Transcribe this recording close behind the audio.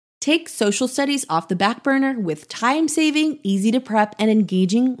Take social studies off the back burner with time-saving, easy-to-prep, and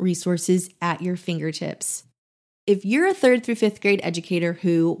engaging resources at your fingertips. If you're a 3rd through 5th grade educator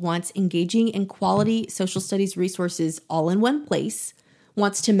who wants engaging and quality social studies resources all in one place,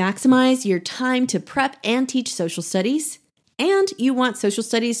 wants to maximize your time to prep and teach social studies, and you want social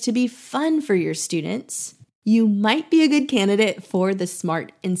studies to be fun for your students, you might be a good candidate for the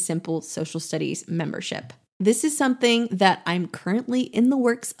Smart and Simple Social Studies membership. This is something that I'm currently in the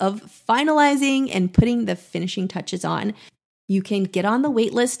works of finalizing and putting the finishing touches on. You can get on the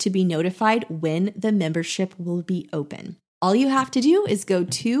waitlist to be notified when the membership will be open. All you have to do is go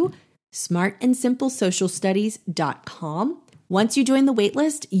to smartandsimplesocialstudies.com. Once you join the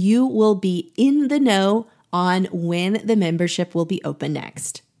waitlist, you will be in the know on when the membership will be open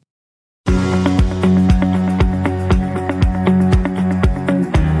next.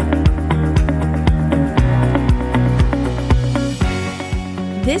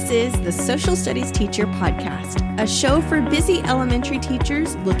 This is the Social Studies Teacher Podcast, a show for busy elementary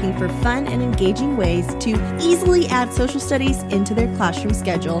teachers looking for fun and engaging ways to easily add social studies into their classroom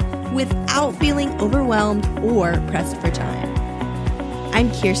schedule without feeling overwhelmed or pressed for time.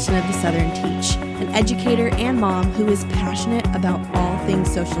 I'm Kirsten of the Southern Teach, an educator and mom who is passionate about all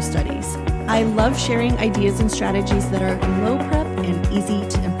things social studies. I love sharing ideas and strategies that are low prep and easy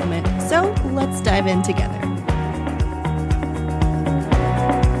to implement, so let's dive in together.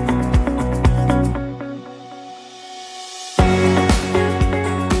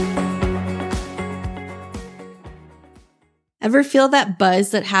 Ever feel that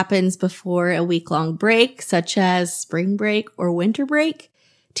buzz that happens before a week-long break, such as spring break or winter break?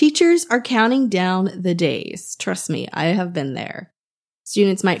 Teachers are counting down the days. Trust me, I have been there.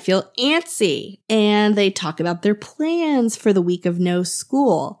 Students might feel antsy, and they talk about their plans for the week of no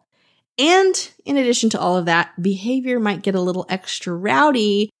school. And in addition to all of that, behavior might get a little extra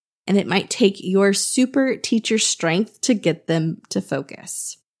rowdy, and it might take your super teacher strength to get them to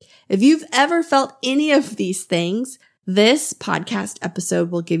focus. If you've ever felt any of these things, this podcast episode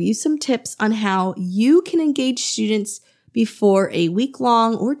will give you some tips on how you can engage students before a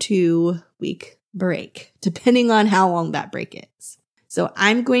week-long or 2-week break, depending on how long that break is. So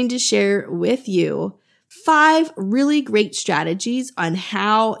I'm going to share with you 5 really great strategies on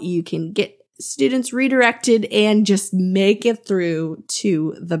how you can get students redirected and just make it through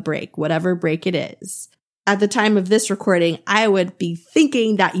to the break, whatever break it is. At the time of this recording, I would be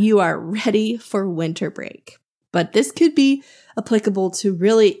thinking that you are ready for winter break. But this could be applicable to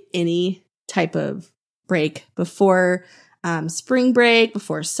really any type of break before spring break,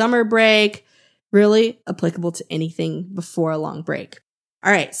 before summer break, really applicable to anything before a long break.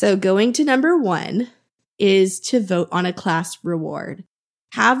 All right, so going to number 1 is to vote on a class reward.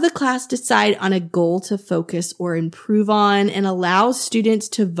 Have the class decide on a goal to focus or improve on and allow students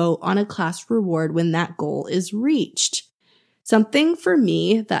to vote on a class reward when that goal is reached. Something for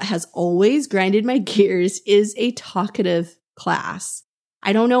me that has always grinded my gears is a talkative class.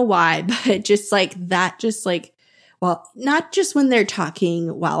 I don't know why, but not just when they're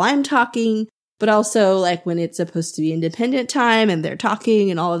talking while I'm talking, but also like when it's supposed to be independent time and they're talking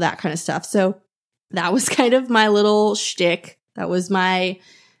and all of that kind of stuff. So that was kind of my little shtick. That was my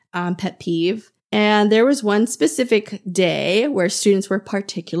pet peeve. And there was one specific day where students were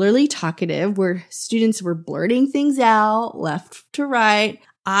particularly talkative, where students were blurting things out left to right.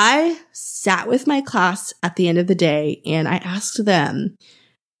 I sat with my class at the end of the day and I asked them,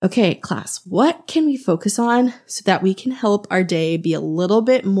 okay, class, what can we focus on so that we can help our day be a little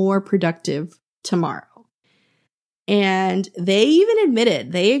bit more productive tomorrow? And they even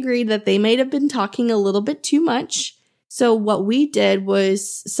they agreed that they might have been talking a little bit too much. So what we did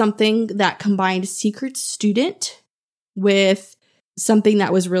was something that combined Secret Student with something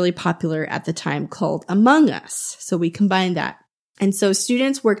that was really popular at the time called Among Us. So we combined that. And so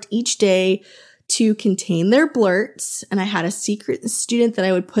students worked each day to contain their blurts. And I had a secret student that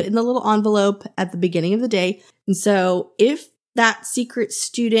I would put in the little envelope at the beginning of the day. And so if that secret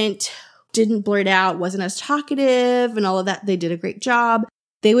student didn't blurt out, wasn't as talkative and all of that, they did a great job.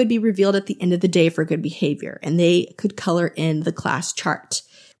 They would be revealed at the end of the day for good behavior, and they could color in the class chart.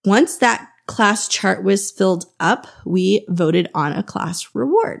 Once that class chart was filled up, we voted on a class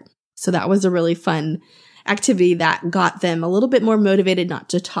reward. So that was a really fun activity that got them a little bit more motivated not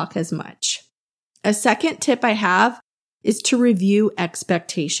to talk as much. A second tip I have is to review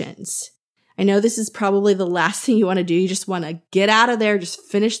expectations. I know this is probably the last thing you want to do. You just want to get out of there, just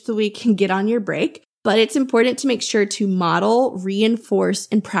finish the week and get on your break. But it's important to make sure to model, reinforce,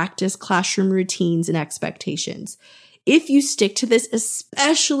 and practice classroom routines and expectations. If you stick to this,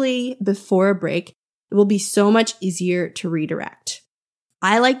 especially before a break, it will be so much easier to redirect.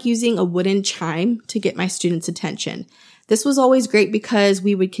 I like using a wooden chime to get my students' attention. This was always great because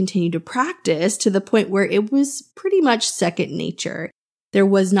we would continue to practice to the point where it was pretty much second nature. There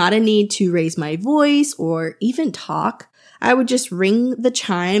was not a need to raise my voice or even talk. I would just ring the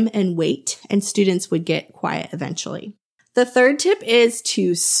chime and wait, and students would get quiet eventually. The third tip is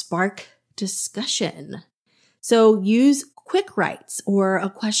to spark discussion. So use quick writes or a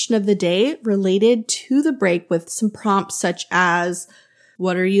question of the day related to the break with some prompts such as,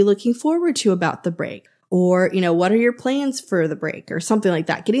 what are you looking forward to about the break? Or, what are your plans for the break? Or something like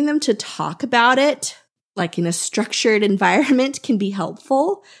that. Getting them to talk about it, like in a structured environment, can be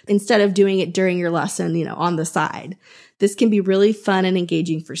helpful instead of doing it during your lesson, on the side. This can be really fun and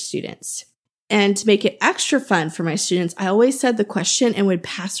engaging for students. And to make it extra fun for my students, I always said the question and would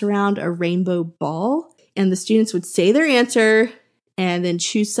pass around a rainbow ball, and the students would say their answer and then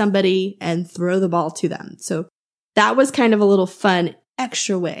choose somebody and throw the ball to them. So that was kind of a little fun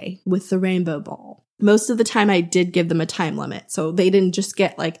extra way with the rainbow ball. Most of the time I did give them a time limit, so they didn't just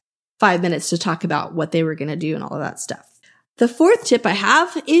get 5 minutes to talk about what they were going to do and all of that stuff. The fourth tip I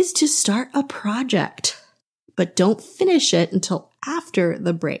have is to start a project, but don't finish it until after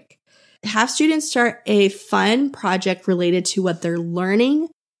the break. Have students start a fun project related to what they're learning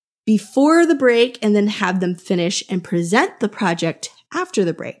before the break, and then have them finish and present the project after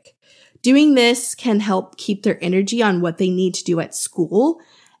the break. Doing this can help keep their energy on what they need to do at school.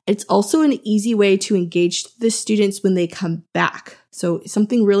 It's also an easy way to engage the students when they come back. So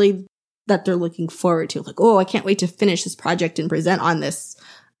something really that they're looking forward to, I can't wait to finish this project and present on this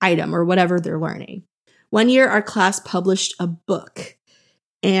item or whatever they're learning. One year, our class published a book,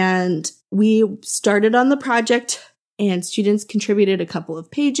 and we started on the project, and students contributed a couple of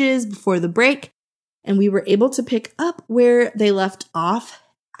pages before the break, and we were able to pick up where they left off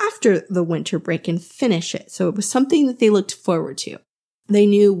after the winter break and finish it. So it was something that they looked forward to. They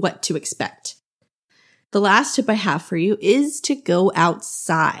knew what to expect. The last tip I have for you is to go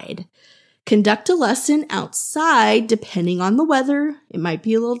outside. Conduct a lesson outside depending on the weather. It might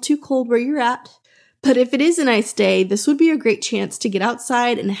be a little too cold where you're at, but if it is a nice day, this would be a great chance to get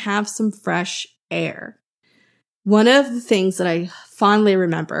outside and have some fresh air. One of the things that I fondly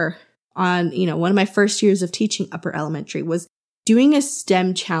remember on, one of my first years of teaching upper elementary was doing a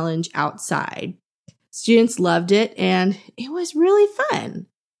STEM challenge outside. Students loved it, and it was really fun.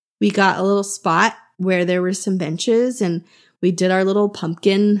 We got a little spot where there were some benches, and we did our little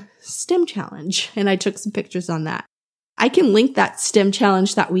pumpkin STEM challenge, and I took some pictures on that. I can link that STEM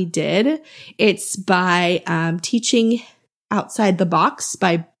challenge that we did. It's by Teaching Outside the Box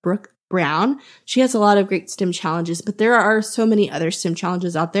by Brooke Brown. She has a lot of great STEM challenges, but there are so many other STEM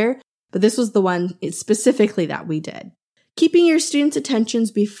challenges out there. But this was the one specifically that we did. Keeping your students'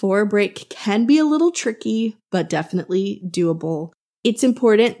 attentions before break can be a little tricky, but definitely doable. It's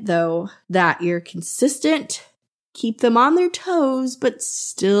important, though, that you're consistent, keep them on their toes, but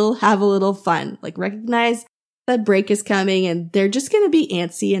still have a little fun. Recognize that break is coming and they're just going to be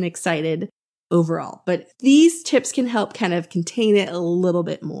antsy and excited overall. But these tips can help kind of contain it a little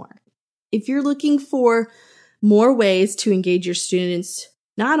bit more. If you're looking for more ways to engage your students,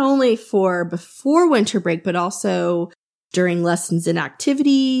 not only for before winter break, but also during lessons and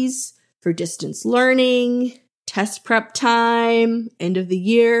activities, for distance learning, test prep time, end of the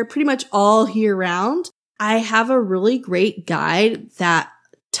year, pretty much all year round, I have a really great guide that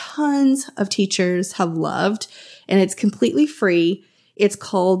tons of teachers have loved, and it's completely free. It's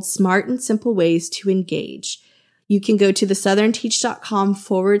called Smart and Simple Ways to Engage. You can go to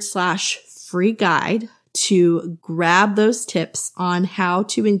thesouthernteach.com/free guide to grab those tips on how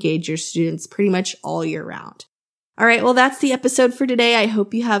to engage your students pretty much all year round. All right, well, that's the episode for today. I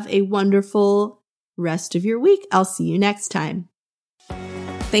hope you have a wonderful rest of your week. I'll see you next time.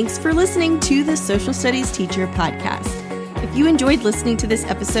 Thanks for listening to the Social Studies Teacher Podcast. If you enjoyed listening to this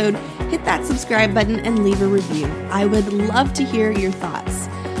episode, hit that subscribe button and leave a review. I would love to hear your thoughts.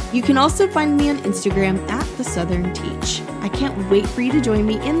 You can also find me on Instagram at The Southern Teach. I can't wait for you to join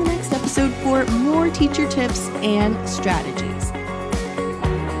me in the next episode for more teacher tips and strategies.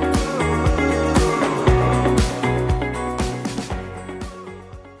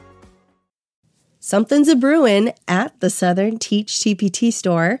 Something's a brewing at the Southern Teach TPT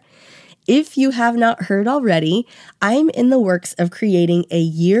store. If you have not heard already, I'm in the works of creating a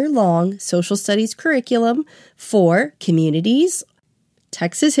year-long social studies curriculum for communities,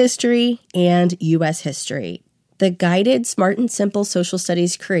 Texas history, and U.S. history. The guided Smart and Simple social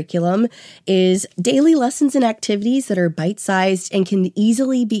studies curriculum is daily lessons and activities that are bite-sized and can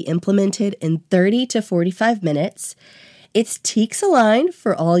easily be implemented in 30 to 45 minutes. It's TEKS aligned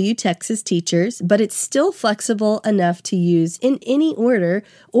for all you Texas teachers, but it's still flexible enough to use in any order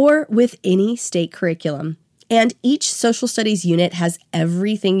or with any state curriculum. And each social studies unit has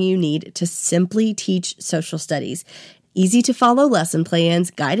everything you need to simply teach social studies. Easy to follow lesson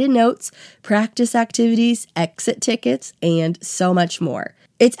plans, guided notes, practice activities, exit tickets, and so much more.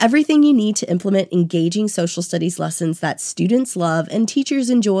 It's everything you need to implement engaging social studies lessons that students love and teachers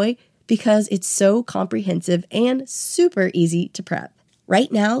enjoy because it's so comprehensive and super easy to prep. Right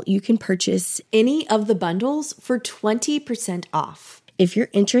now, you can purchase any of the bundles for 20% off. If you're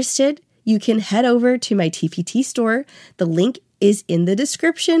interested, you can head over to my TPT store. The link is in the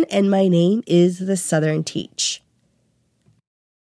description, and my name is The Southern Teach.